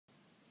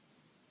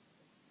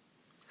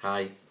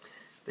Hi,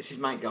 this is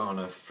Mike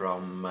Garner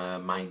from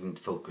Mind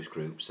Focus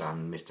Groups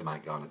and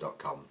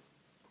Mrmikegarner.com,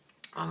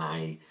 and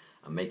I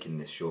am making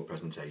this short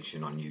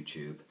presentation on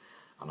YouTube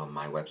and on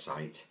my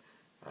website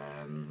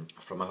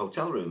from a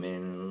hotel room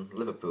in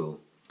Liverpool.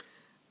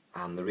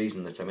 And the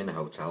reason that I'm in a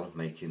hotel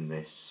making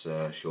this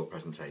short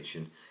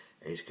presentation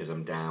is because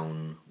I'm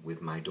down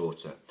with my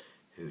daughter,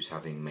 who's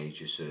having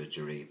major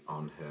surgery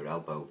on her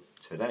elbow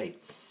today.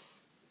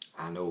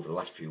 And over the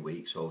last few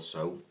weeks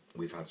also,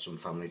 we've had some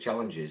family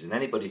challenges, and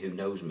anybody who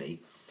knows me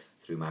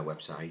through my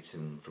website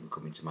and from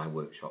coming to my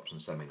workshops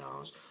and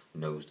seminars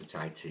knows that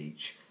I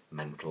teach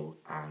mental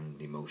and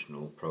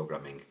emotional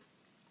programming.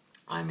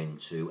 I'm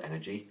into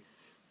energy,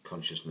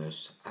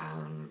 consciousness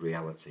and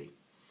reality,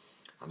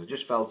 and I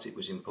just felt it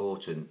was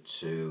important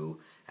to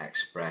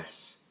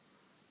express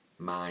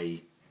my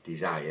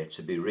desire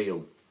to be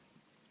real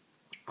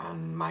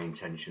and my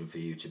intention for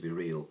you to be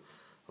real.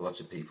 A lot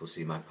of people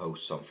see my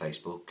posts on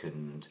Facebook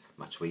and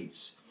my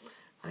tweets,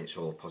 and it's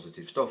all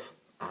positive stuff,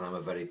 and I'm a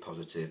very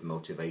positive,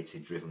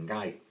 motivated, driven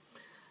guy,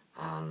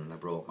 and I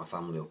brought my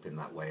family up in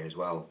that way as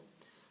well.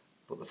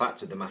 But the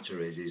fact of the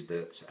matter is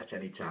that at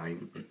any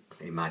time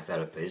in my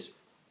therapies,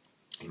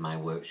 in my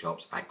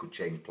workshops, I could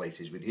change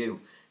places with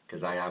you,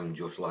 because I am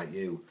just like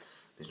you.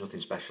 There's nothing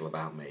special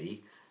about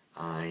me.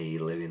 I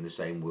live in the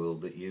same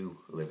world that you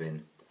live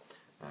in.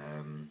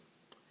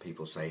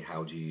 People say,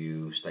 how do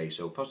you stay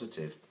so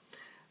positive?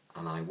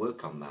 And I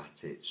work on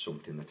that. It's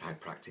something that I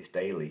practice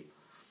daily,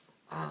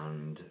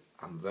 and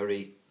I'm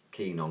very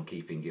keen on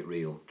keeping it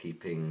real,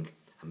 keeping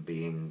and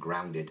being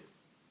grounded.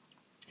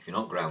 If you're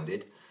not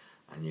grounded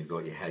and you've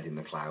got your head in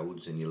the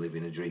clouds and you live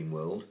in a dream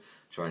world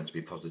trying to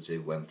be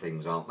positive when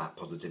things aren't that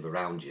positive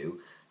around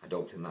you, I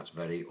don't think that's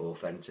very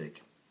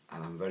authentic.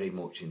 And I'm very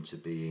much into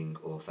being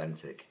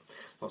authentic.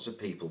 Lots of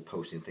people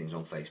posting things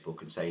on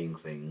Facebook and saying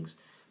things,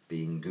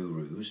 being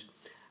gurus,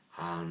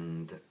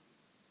 and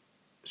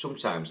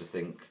sometimes I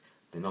think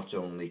they're not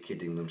only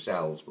kidding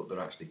themselves, but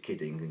they're actually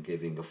kidding and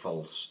giving a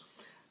false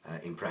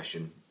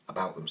impression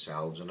about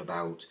themselves and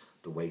about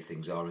the way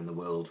things are in the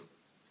world.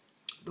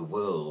 The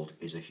world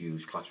is a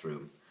huge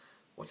classroom.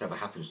 Whatever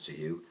happens to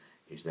you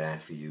is there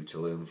for you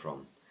to learn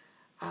from.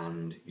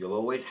 And you'll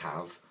always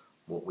have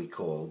what we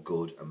call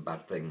good and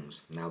bad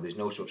things. Now, there's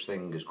no such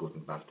thing as good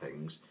and bad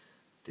things.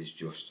 There's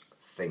just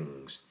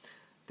things.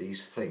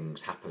 These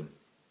things happen.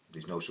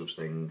 There's no such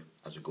thing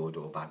as a good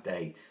or bad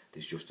day.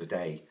 There's just a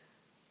day.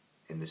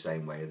 In the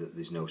same way that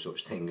there's no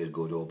such thing as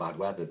good or bad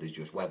weather, there's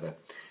just weather,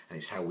 and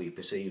it's how we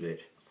perceive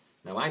it.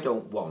 Now, I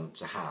don't want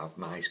to have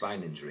my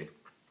spine injury.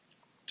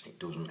 It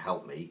doesn't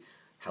help me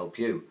help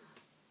you,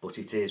 but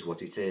it is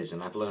what it is,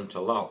 and I've learnt a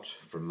lot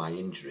from my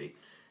injury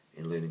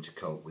in learning to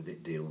cope with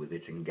it, deal with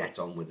it and get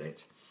on with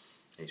it.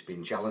 It's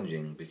been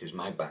challenging because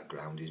my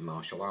background is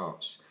martial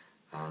arts,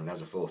 and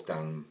as a fourth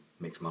dan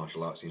mixed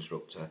martial arts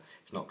instructor,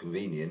 it's not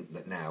convenient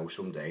that now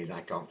some days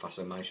I can't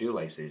fasten my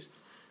shoelaces,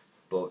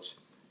 but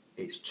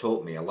it's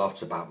taught me a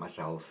lot about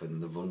myself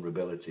and the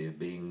vulnerability of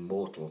being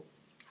mortal,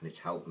 and it's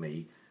helped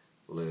me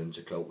learn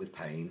to cope with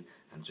pain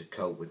and to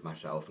cope with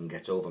myself and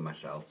get over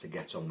myself to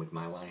get on with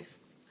my life.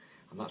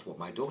 And that's what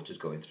my daughter's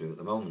going through at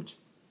the moment,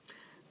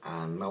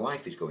 and my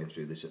wife is going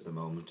through this at the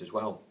moment as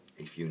well,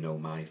 if you know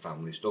my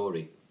family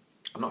story.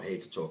 I'm not here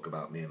to talk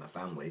about me and my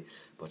family,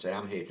 but I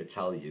am here to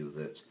tell you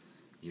that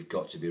you've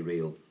got to be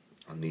real,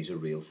 and these are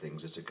real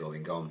things that are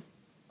going on.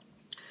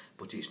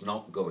 But it's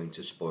not going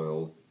to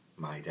spoil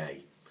my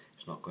day.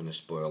 It's not going to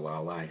spoil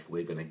our life.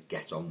 We're going to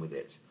get on with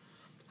it,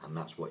 and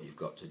that's what you've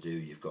got to do.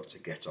 You've got to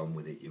get on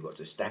with it. You've got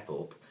to step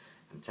up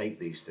and take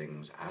these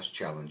things as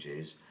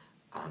challenges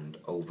and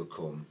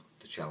overcome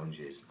the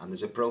challenges. And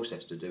there's a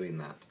process to doing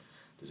that.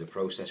 There's a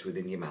process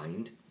within your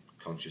mind,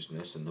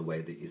 consciousness, and the way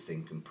that you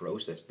think and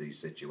process these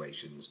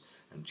situations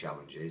and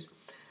challenges.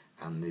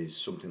 And there's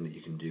something that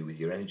you can do with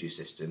your energy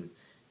system,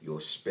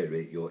 your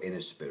spirit, your inner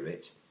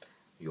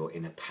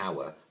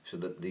power, so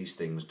that these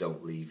things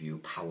don't leave you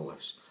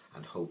powerless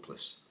and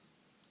hopeless.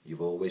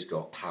 You've always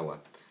got power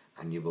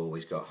and you've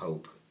always got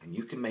hope, and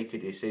you can make a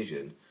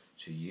decision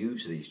to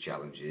use these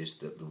challenges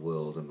that the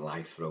world and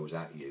life throws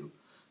at you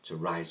to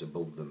rise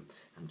above them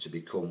and to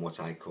become what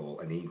I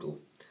call an eagle.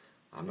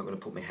 I'm not going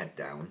to put my head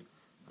down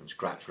and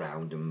scratch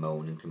round and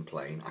moan and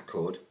complain. I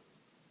could,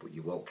 but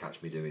you won't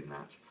catch me doing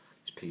that.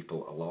 There's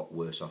people a lot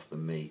worse off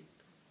than me,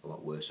 a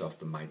lot worse off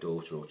than my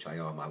daughter or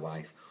Chaya, my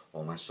wife,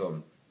 or my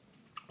son,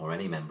 or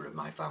any member of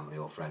my family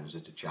or friends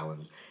that are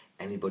challenged.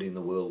 Anybody in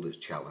the world that's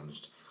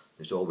challenged,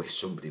 there's always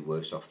somebody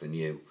worse off than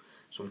you.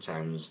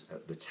 Sometimes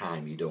at the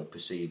time you don't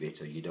perceive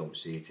it or you don't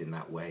see it in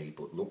that way,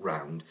 but look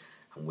round,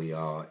 and we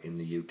are in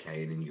the UK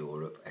and in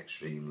Europe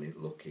extremely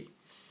lucky.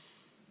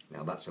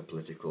 Now, that's a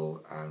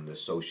political and a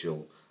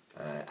social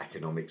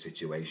economic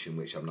situation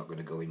which I'm not going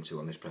to go into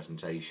on this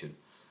presentation,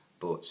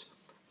 but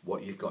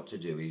what you've got to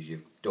do is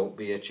you don't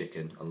be a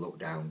chicken and look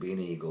down, be an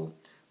eagle.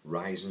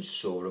 Rise and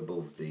soar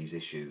above these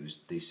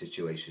issues, these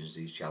situations,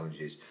 these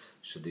challenges,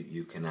 so that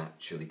you can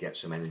actually get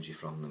some energy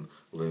from them,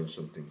 learn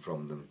something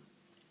from them,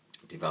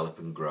 develop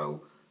and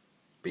grow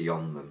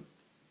beyond them.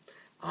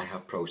 I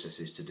have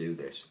processes to do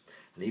this.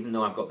 And even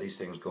though I've got these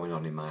things going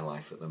on in my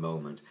life at the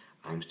moment,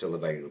 I'm still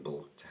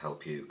available to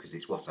help you because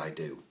it's what I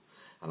do.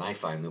 And I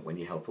find that when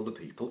you help other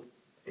people,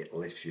 it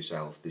lifts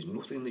yourself. There's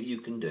nothing that you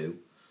can do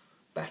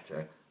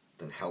better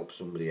than help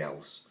somebody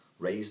else,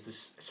 raise the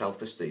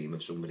self-esteem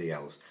of somebody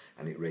else,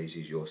 and it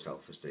raises your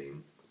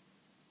self-esteem.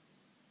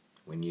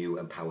 When you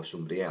empower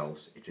somebody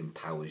else, it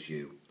empowers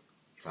you.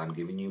 If I'm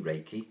giving you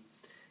Reiki,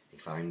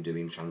 if I'm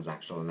doing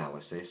transactional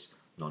analysis,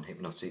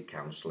 non-hypnotic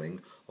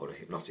counselling, or a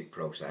hypnotic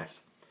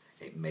process,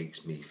 it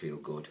makes me feel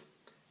good,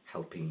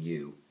 helping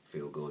you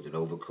feel good and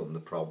overcome the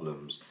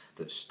problems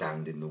that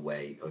stand in the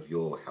way of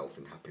your health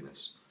and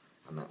happiness.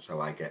 And that's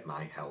how I get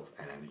my health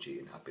and energy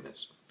and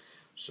happiness.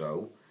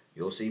 So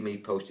you'll see me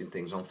posting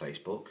things on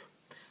Facebook,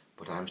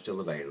 but I'm still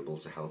available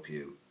to help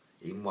you,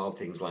 even while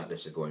things like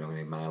this are going on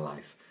in my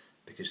life,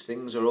 because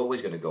things are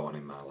always going to go on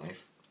in my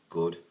life,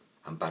 good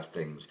and bad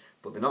things,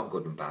 but they're not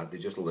good and bad, they're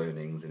just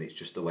learnings, and it's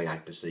just the way I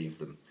perceive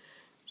them.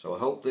 So I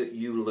hope that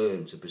you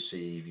learn to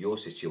perceive your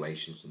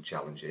situations and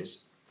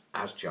challenges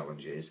as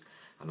challenges,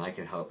 and I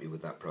can help you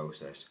with that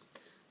process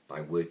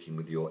by working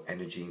with your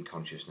energy and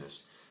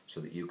consciousness so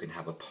that you can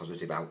have a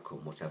positive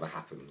outcome whatever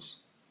happens.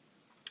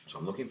 So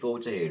I'm looking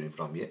forward to hearing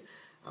from you.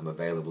 I'm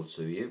available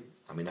to you.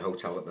 I'm in a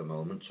hotel at the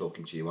moment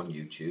talking to you on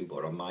YouTube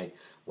or on my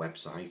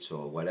website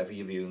or wherever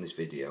you're viewing this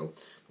video.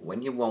 But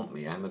when you want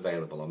me, I'm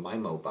available on my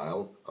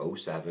mobile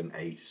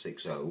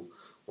 07860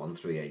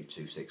 138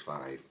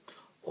 265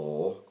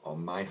 or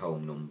on my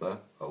home number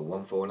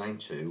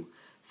 01492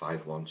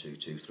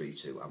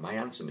 512232, and my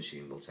answer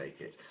machine will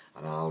take it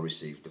and I'll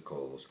receive the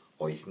calls,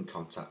 or you can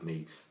contact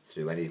me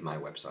through any of my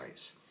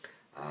websites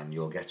and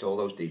you'll get all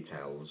those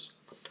details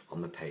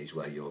on the page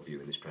where you're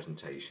viewing this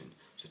presentation.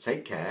 So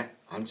take care,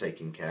 I'm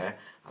taking care,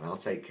 and I'll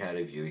take care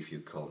of you if you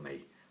call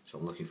me. So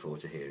I'm looking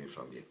forward to hearing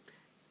from you.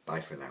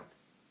 Bye for now.